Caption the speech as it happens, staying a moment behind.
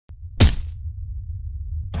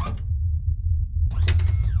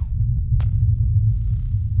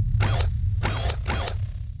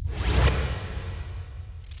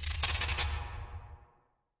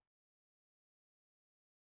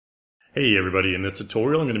Hey everybody, in this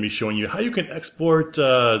tutorial I'm going to be showing you how you can export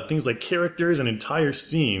things like characters and entire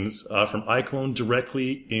scenes from iClone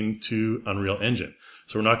directly into Unreal Engine.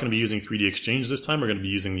 So we're not going to be using 3D Exchange this time, we're going to be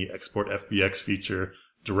using the Export FBX feature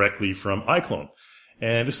directly from iClone.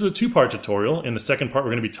 And this is a two-part tutorial. In the second part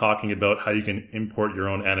we're going to be talking about how you can import your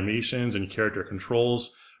own animations and character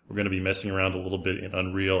controls. We're going to be messing around a little bit in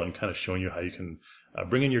Unreal and kind of showing you how you can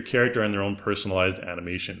bring in your character and their own personalized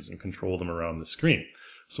animations and control them around the screen.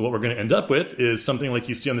 So what we're going to end up with is something like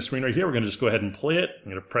you see on the screen right here. We're going to just go ahead and play it.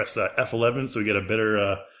 I'm going to press F11 so we get a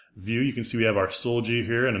better view. You can see we have our soldier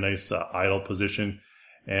here in a nice idle position.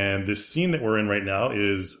 And this scene that we're in right now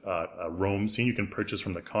is a Rome scene you can purchase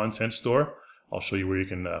from the content store. I'll show you where you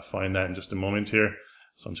can find that in just a moment here.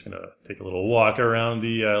 So I'm just going to take a little walk around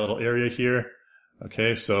the little area here.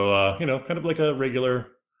 Okay, so, kind of like a regular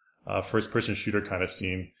first-person shooter kind of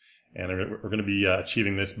scene. And we're going to be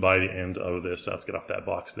achieving this by the end of this. Let's get off that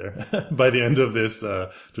box there. By the end of this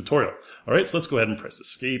tutorial. All right, so let's go ahead and press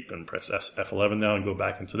Escape and press F11 now and go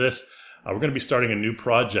back into this. We're going to be starting a new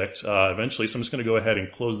project eventually, so I'm just going to go ahead and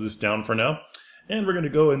close this down for now. And we're going to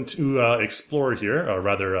go into Explorer here, or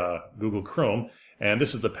rather Google Chrome. And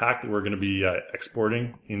this is the pack that we're going to be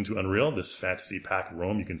exporting into Unreal, this Fantasy Pack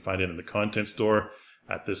Rome. You can find it in the content store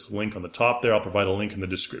at this link on the top there. I'll provide a link in the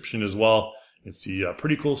description as well. You can see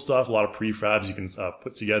pretty cool stuff, a lot of prefabs you can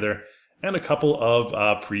put together, and a couple of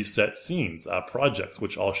preset scenes, projects,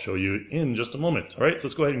 which I'll show you in just a moment. All right, so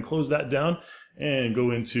let's go ahead and close that down and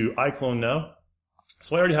go into iClone now.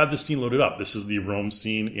 So I already have this scene loaded up. This is the Rome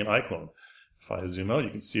scene in iClone. If I zoom out,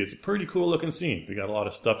 you can see it's a pretty cool looking scene. We got a lot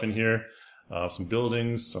of stuff in here, some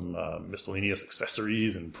buildings, some miscellaneous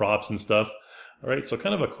accessories and props and stuff. All right, so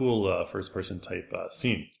kind of a cool first-person type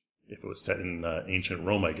scene. If it was set in ancient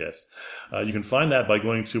Rome, I guess. You can find that by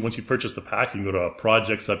going to, once you purchase the pack, you can go to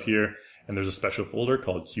Projects up here, and there's a special folder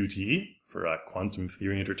called QTE for Quantum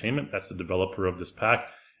Theory Entertainment. That's the developer of this pack.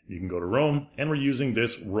 You can go to Rome, and we're using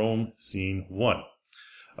this Rome Scene 1.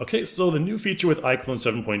 Okay, so the new feature with iClone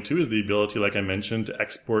 7.2 is the ability, like I mentioned, to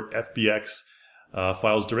export FBX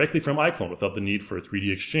files directly from iClone without the need for a 3D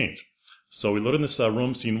Exchange. So we load in this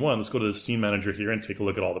Rome Scene 1. Let's go to the Scene Manager here and take a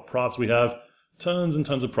look at all the props we have. Tons and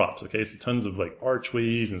tons of props, okay? So tons of like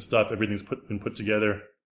archways and stuff. Everything's been put together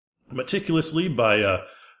meticulously by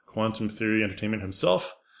Quantum Theory Entertainment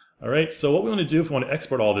himself. All right, so what we want to do if we want to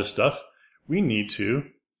export all this stuff, we need to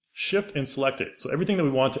shift and select it. So everything that we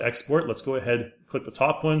want to export, let's go ahead, click the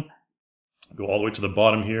top one, go all the way to the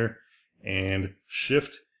bottom here, and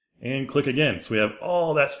shift and click again. So we have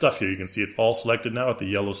all that stuff here. You can see it's all selected now with the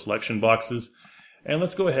yellow selection boxes. And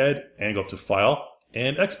let's go ahead and go up to File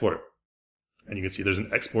and Export. And you can see there's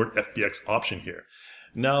an Export FBX option here.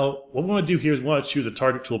 Now, what we want to do here is we want to choose a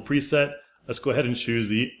target tool preset. Let's go ahead and choose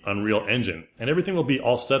the Unreal Engine. And everything will be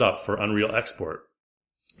all set up for Unreal Export.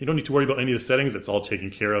 You don't need to worry about any of the settings. It's all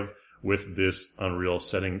taken care of with this Unreal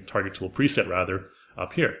setting target tool preset rather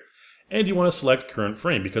up here. And you want to select current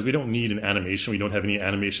frame because we don't need an animation. We don't have any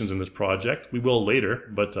animations in this project. We will later,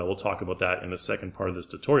 but we'll talk about that in the second part of this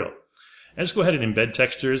tutorial. And just go ahead and embed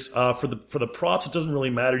textures. For the props, it doesn't really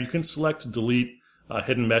matter. You can select delete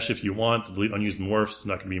hidden mesh if you want, delete unused morphs. There's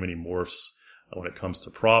not going to be many morphs when it comes to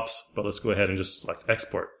props. But let's go ahead and just select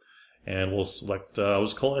export. And we'll select, we'll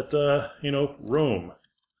just call it,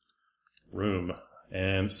 Rome.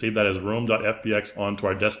 And save that as Rome.fbx onto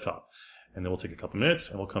our desktop. And then we'll take a couple minutes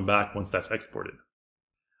and we'll come back once that's exported.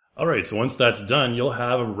 Alright, so once that's done, you'll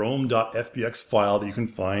have a Rome.fbx file that you can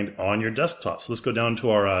find on your desktop. So let's go down to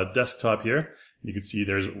our desktop here. You can see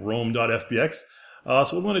there's Rome.fbx. So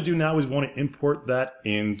what we want to do now is we want to import that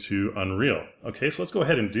into Unreal. Okay, so let's go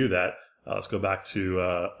ahead and do that. Let's go back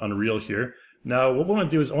to Unreal here. Now, what we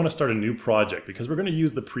want to do is I want to start a new project because we're going to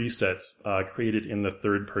use the presets created in the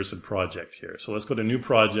third-person project here. So let's go to New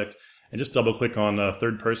Project and just double-click on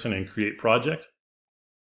Third Person and Create Project.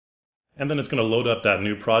 And then it's going to load up that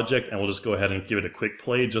new project, and we'll just go ahead and give it a quick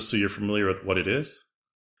play just so you're familiar with what it is.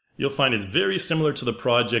 You'll find it's very similar to the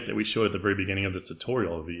project that we showed at the very beginning of this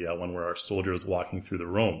tutorial, the one where our soldier is walking through the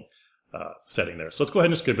Rome setting there. So let's go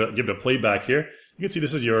ahead and just give it a playback here. You can see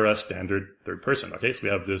this is your standard third person. Okay, so we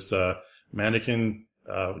have this mannequin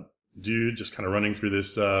dude just kind of running through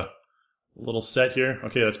this little set here.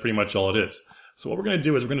 Okay, that's pretty much all it is. So what we're going to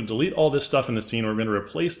do is we're going to delete all this stuff in the scene. We're going to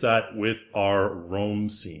replace that with our Rome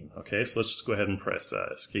scene. Okay, so let's just go ahead and press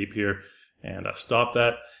Escape here and stop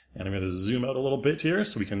that. And I'm going to zoom out a little bit here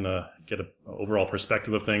so we can get an overall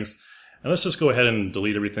perspective of things. And let's just go ahead and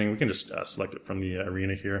delete everything. We can just select it from the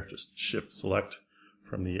arena here. Just Shift Select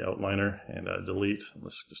from the outliner and delete.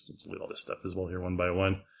 Let's just delete all this stuff as well here one by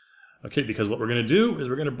one. Okay, because what we're going to do is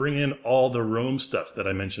we're going to bring in all the Rome stuff that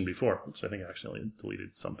I mentioned before. Oops, I think I accidentally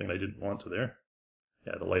deleted something I didn't want to there.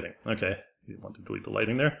 Yeah, the lighting. Okay, you didn't want to delete the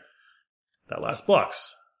lighting there. That last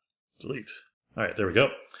box. Delete. All right, there we go.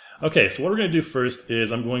 Okay, so what we're going to do first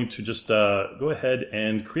is I'm going to just go ahead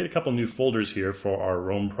and create a couple new folders here for our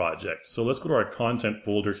Rome project. So let's go to our content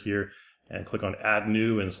folder here and click on Add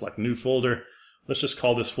New and select New Folder. Let's just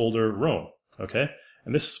call this folder Rome. Okay,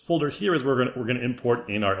 and this folder here is where we're going to import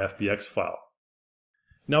in our FBX file.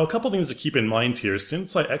 Now, a couple things to keep in mind here.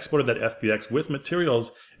 Since I exported that FBX with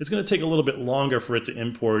materials, it's going to take a little bit longer for it to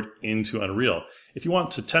import into Unreal. If you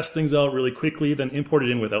want to test things out really quickly, then import it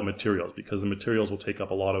in without materials, because the materials will take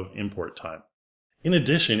up a lot of import time. In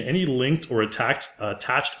addition, any linked or attached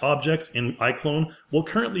objects in iClone will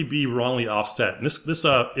currently be wrongly offset. And this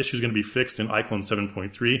issue is going to be fixed in iClone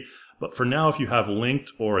 7.3, but for now, if you have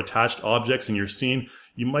linked or attached objects in your scene,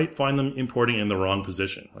 you might find them importing in the wrong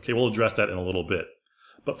position. Okay, we'll address that in a little bit.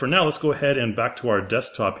 But for now, let's go ahead and back to our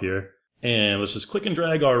desktop here. And let's just click and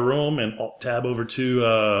drag our Rome and Alt-Tab over to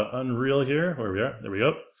Unreal here, where we are. There we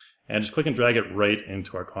go. And just click and drag it right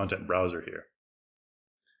into our content browser here.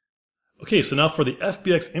 Okay, so now for the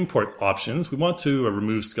FBX import options, we want to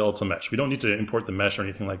remove skeletal mesh. We don't need to import the mesh or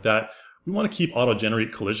anything like that. We want to keep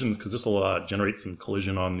auto-generate collision because this will generate some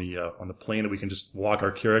collision on the plane that we can just walk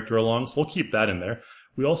our character along. So we'll keep that in there.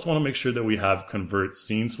 We also want to make sure that we have convert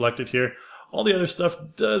scene selected here. All the other stuff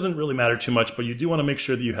doesn't really matter too much, but you do want to make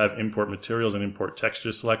sure that you have import materials and import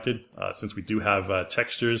textures selected, since we do have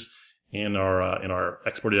textures in our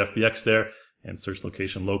exported FBX there, and search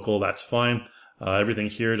location local, that's fine. Everything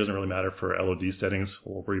here doesn't really matter for LOD settings.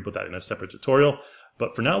 We'll worry about that in a separate tutorial.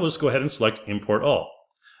 But for now, let's go ahead and select import all.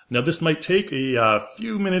 Now this might take a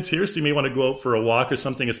few minutes here, so you may want to go out for a walk or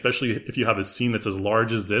something, especially if you have a scene that's as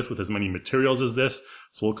large as this with as many materials as this.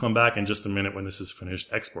 So we'll come back in just a minute when this is finished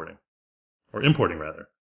exporting. Or importing, rather.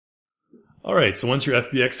 Alright, so once your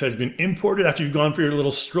FBX has been imported, after you've gone for your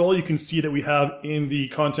little stroll, you can see that we have in the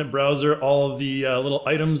content browser all of the little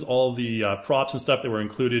items, all of the props and stuff that were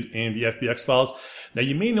included in the FBX files. Now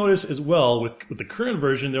you may notice as well, with the current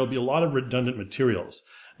version, there will be a lot of redundant materials.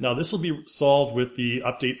 Now this will be solved with the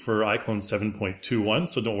update for iClone 7.21,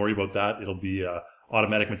 so don't worry about that. It'll be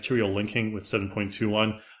automatic material linking with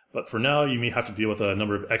 7.21. But for now, you may have to deal with a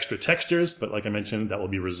number of extra textures, but like I mentioned, that will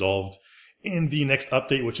be resolved in the next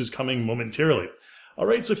update, which is coming momentarily.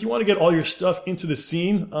 Alright, so if you want to get all your stuff into the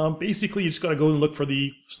scene, basically you just got to go and look for the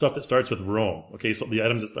stuff that starts with Rome. Okay, so the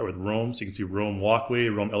items that start with Rome, so you can see Rome walkway,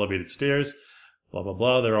 Rome elevated stairs, blah, blah,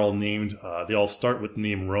 blah. They're all named, they all start with the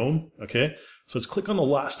name Rome. Okay, so let's click on the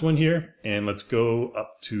last one here, and let's go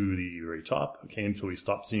up to the very top, okay, until we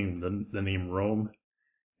stop seeing the name Rome.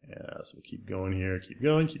 Yeah, so we keep going here, keep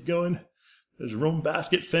going, keep going. There's Rome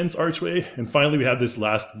basket, fence, archway, and finally we have this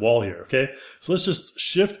last wall here, okay? So let's just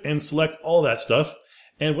shift and select all that stuff,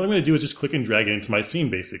 and what I'm going to do is just click and drag it into my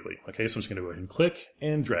scene, basically. Okay, so I'm just going to go ahead and click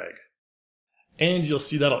and drag. And you'll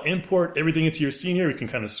see that'll import everything into your scene here. We can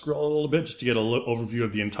kind of scroll a little bit just to get an overview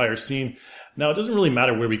of the entire scene. Now, it doesn't really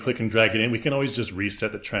matter where we click and drag it in. We can always just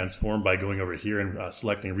reset the transform by going over here and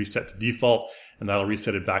selecting Reset to Default, and that'll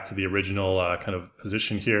reset it back to the original kind of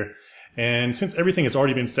position here. And since everything has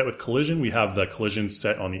already been set with collision, we have the collision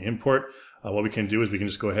set on the import. What we can do is we can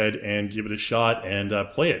just go ahead and give it a shot and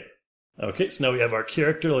play it. Okay, so now we have our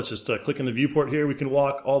character. Let's just click in the viewport here. We can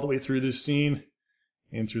walk all the way through this scene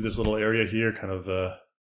and through this little area here, kind of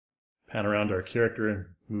pan around our character and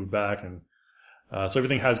move back. And so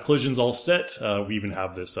everything has collisions all set. We even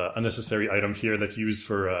have this unnecessary item here that's used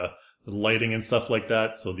for the lighting and stuff like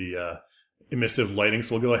that. So the emissive lighting.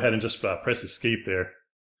 So we'll go ahead and just press escape there.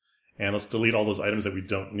 And let's delete all those items that we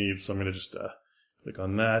don't need. So I'm going to just click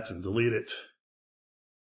on that and delete it.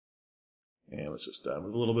 And let's just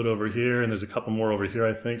move a little bit over here. And there's a couple more over here,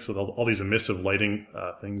 I think. So all these emissive lighting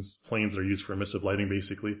things, planes that are used for emissive lighting,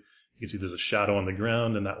 basically. You can see there's a shadow on the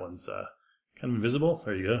ground, and that one's kind of invisible.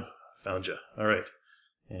 There you go. Found you. All right.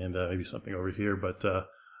 And maybe something over here. But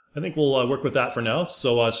I think we'll work with that for now.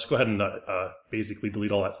 So just go ahead and basically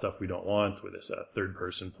delete all that stuff we don't want with this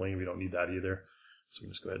third-person plane. We don't need that either. So we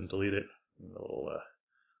can just go ahead and delete it. And the little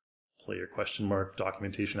player question mark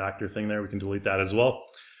documentation actor thing there, we can delete that as well.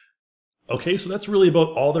 Okay, so that's really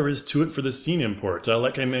about all there is to it for the scene import.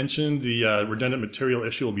 Like I mentioned, the redundant material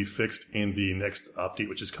issue will be fixed in the next update,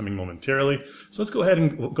 which is coming momentarily. So let's go ahead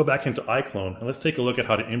and go back into iClone, and let's take a look at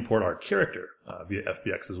how to import our character via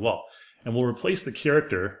FBX as well. And we'll replace the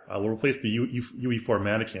character, we'll replace the UE4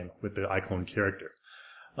 mannequin with the iClone character.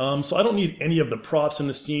 So I don't need any of the props in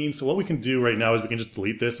the scene, so what we can do right now is we can just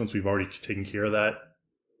delete this since we've already taken care of that.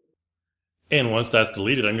 And once that's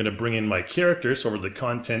deleted, I'm going to bring in my character. So over the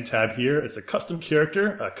content tab here, it's a custom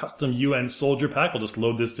character, a custom UN soldier pack. I'll just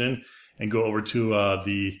load this in and go over to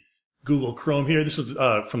the Google Chrome here. This is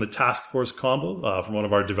from the Task Force combo from one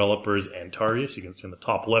of our developers, Antarius. You can see in the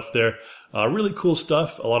top left there. Really cool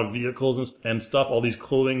stuff. A lot of vehicles and stuff. All these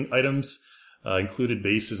clothing items included,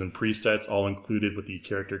 bases and presets, all included with the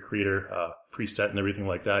character creator preset and everything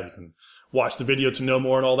like that. You can watch the video to know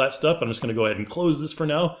more and all that stuff. I'm just going to go ahead and close this for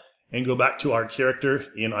now and go back to our character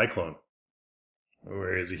in iClone.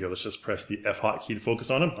 Where is he here? Let's just press the F hotkey to focus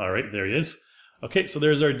on him. All right, there he is. Okay, so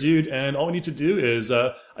there's our dude, and all we need to do is,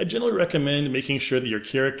 I generally recommend making sure that your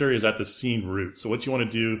character is at the scene root. So what you want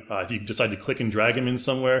to do, if you decide to click and drag him in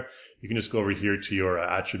somewhere, you can just go over here to your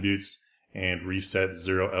attributes and reset,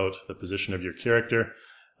 zero out the position of your character.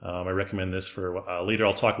 I recommend this for later.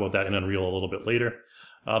 I'll talk about that in Unreal a little bit later.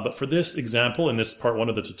 But for this example, in this part 1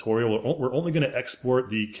 of the tutorial, we're only going to export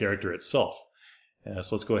the character itself.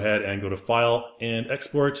 So let's go ahead and go to File and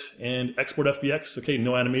Export FBX. Okay,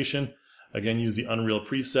 no animation. Again, use the Unreal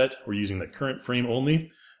preset. We're using the current frame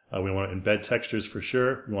only. We want to embed textures for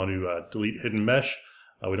sure. We want to delete hidden mesh.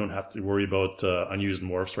 We don't have to worry about unused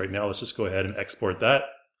morphs right now. Let's just go ahead and export that.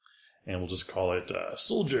 And we'll just call it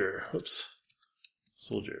Soldier. Oops.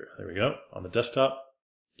 Soldier. There we go. On the desktop.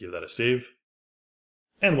 Give that a save.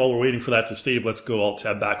 And while we're waiting for that to save, let's go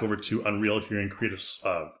Alt-Tab back over to Unreal here and create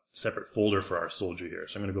a separate folder for our soldier here.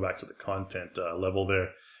 So I'm going to go back to the content level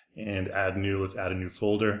there and add new. Let's add a new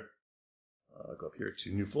folder. Go up here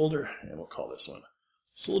to new folder, and we'll call this one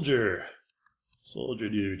Soldier. Soldier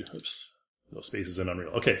dude. Oops. No spaces in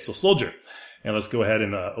Unreal. Okay, so Soldier. And let's go ahead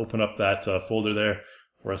and open up that folder there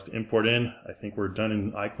for us to import in. I think we're done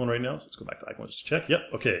in iClone right now, so let's go back to iClone just to check. Yep,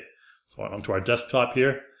 okay. So onto our desktop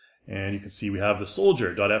here. And you can see we have the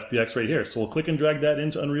soldier.fbx right here. So we'll click and drag that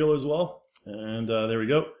into Unreal as well. And there we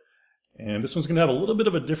go. And this one's going to have a little bit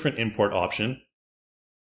of a different import option.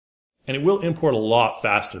 And it will import a lot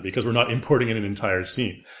faster because we're not importing in an entire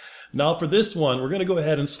scene. Now for this one, we're going to go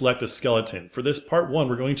ahead and select a skeleton. For this part 1,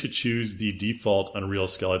 we're going to choose the default Unreal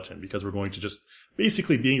skeleton because we're going to just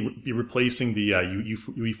basically be replacing the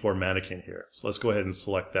UE4 mannequin here. So let's go ahead and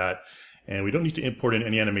select that. And we don't need to import in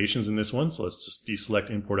any animations in this one, so let's just deselect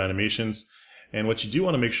import animations. And what you do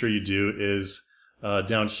want to make sure you do is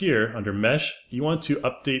down here under mesh, you want to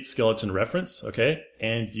update skeleton reference, okay,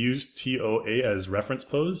 and use TOA as reference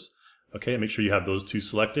pose, okay. Make sure you have those two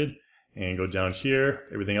selected, and go down here.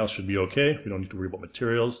 Everything else should be okay. We don't need to worry about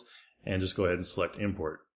materials, and just go ahead and select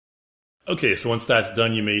import. Okay, so once that's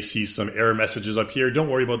done, you may see some error messages up here.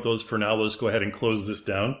 Don't worry about those for now. Let's go ahead and close this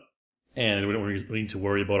down. And we don't need to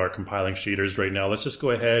worry about our compiling shaders right now. Let's just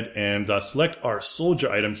go ahead and select our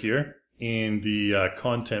soldier item here in the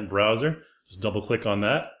content browser. Just double click on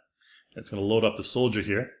that. It's going to load up the soldier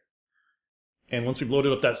here. And once we've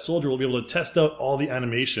loaded up that soldier, we'll be able to test out all the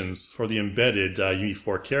animations for the embedded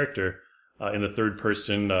UE4 character in the third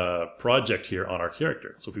person project here on our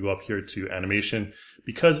character. So if we go up here to animation,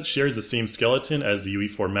 because it shares the same skeleton as the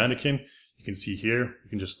UE4 mannequin, you can see here, you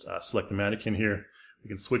can just select the mannequin here. We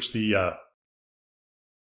can switch the,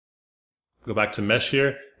 go back to mesh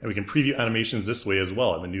here, and we can preview animations this way as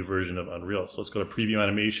well in the new version of Unreal. So let's go to preview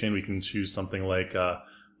animation. We can choose something like, I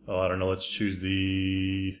don't know, let's choose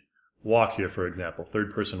the walk here, for example,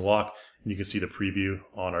 third person walk, and you can see the preview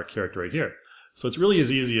on our character right here. So it's really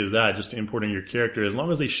as easy as that, just importing your character. As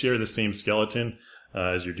long as they share the same skeleton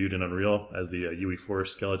as your dude in Unreal, as the UE4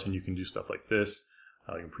 skeleton, you can do stuff like this.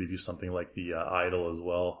 You can preview something like the idle as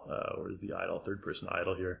well. Where's the idle? Third person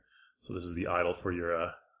idle here. So this is the idle for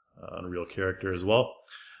your Unreal character as well.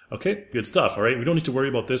 Okay, good stuff. All right, we don't need to worry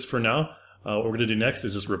about this for now. What we're going to do next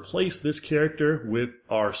is just replace this character with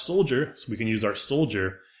our soldier so we can use our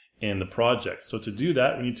soldier in the project. So to do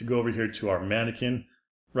that, we need to go over here to our mannequin,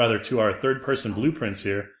 rather to our third person blueprints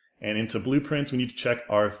here. And into blueprints, we need to check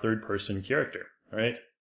our third person character. All right.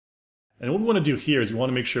 And what we want to do here is we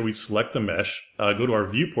want to make sure we select the mesh, go to our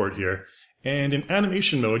viewport here, and in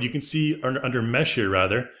animation mode, you can see under mesh here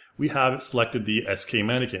rather, we have selected the SK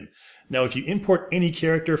mannequin. Now if you import any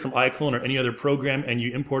character from iClone or any other program and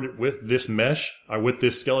you import it with this mesh, or with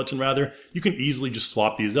this skeleton rather, you can easily just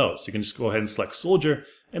swap these out. So you can just go ahead and select soldier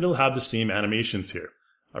and it'll have the same animations here.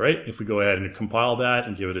 Alright, if we go ahead and compile that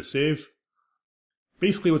and give it a save,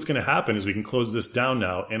 basically what's going to happen is we can close this down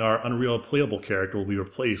now and our Unreal playable character will be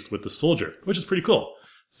replaced with the soldier, which is pretty cool.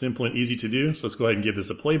 Simple and easy to do, so let's go ahead and give this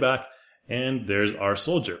a playback, and there's our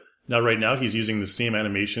soldier. Now right now he's using the same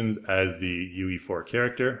animations as the UE4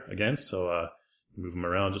 character, again, so move him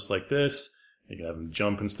around just like this. You can have him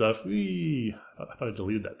jump and stuff. Whee! I thought I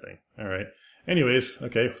deleted that thing. Alright. Anyways,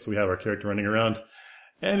 okay, so we have our character running around.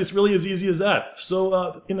 And it's really as easy as that.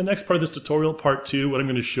 So in the next part of this tutorial, part 2, what I'm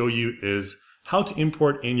going to show you is how to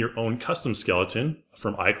import in your own custom skeleton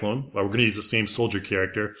from iClone. Well, we're going to use the same soldier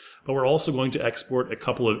character, but we're also going to export a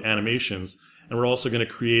couple of animations, and we're also going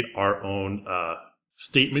to create our own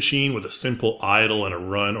state machine with a simple idle and a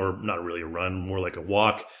run, or not really a run, more like a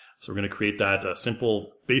walk. So we're going to create that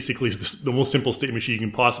simple, basically the most simple state machine you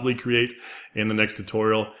can possibly create in the next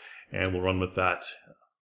tutorial, and we'll run with that.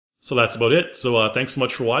 So that's about it. So thanks so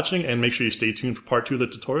much for watching, and make sure you stay tuned for part 2 of the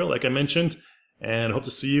tutorial, like I mentioned, and I hope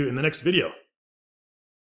to see you in the next video.